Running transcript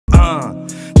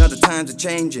the times are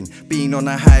changing. Being on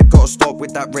a hype, gotta stop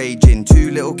with that raging.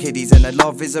 2 little kiddies and their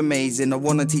love is amazing. I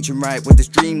wanna teach them right with this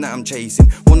dream that I'm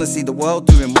chasing. Wanna see the world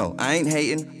doing well, I ain't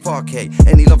hating. Fuck hate,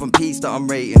 any love and peace that I'm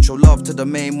rating. Show love to the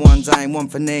main ones, I ain't one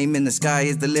for naming. The sky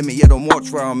is the limit, yeah, don't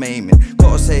watch where I'm aiming.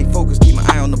 Gotta stay focused, keep my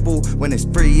eye on the ball. When it's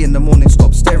 3 in the morning,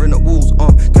 stop staring at walls.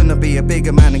 Gonna be a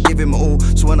bigger man and give him all.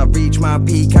 So when I reach my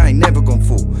peak, I ain't never gonna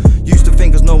fall. Used to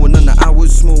think I was no one and that I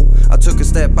was small. I took a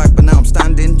step back, but now I'm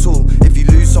standing tall. If you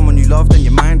lose someone you love, then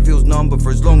your mind feels numb. But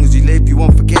for as long as you live, you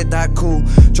won't forget that cool.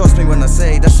 Trust me when I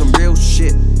say that's some real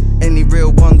shit. Any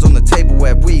real ones on the table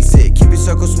where we sit. Keep your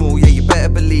circle small, yeah, you better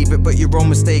believe it. But your own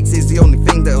mistakes is the only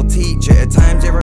thing that'll teach it. At times, yeah,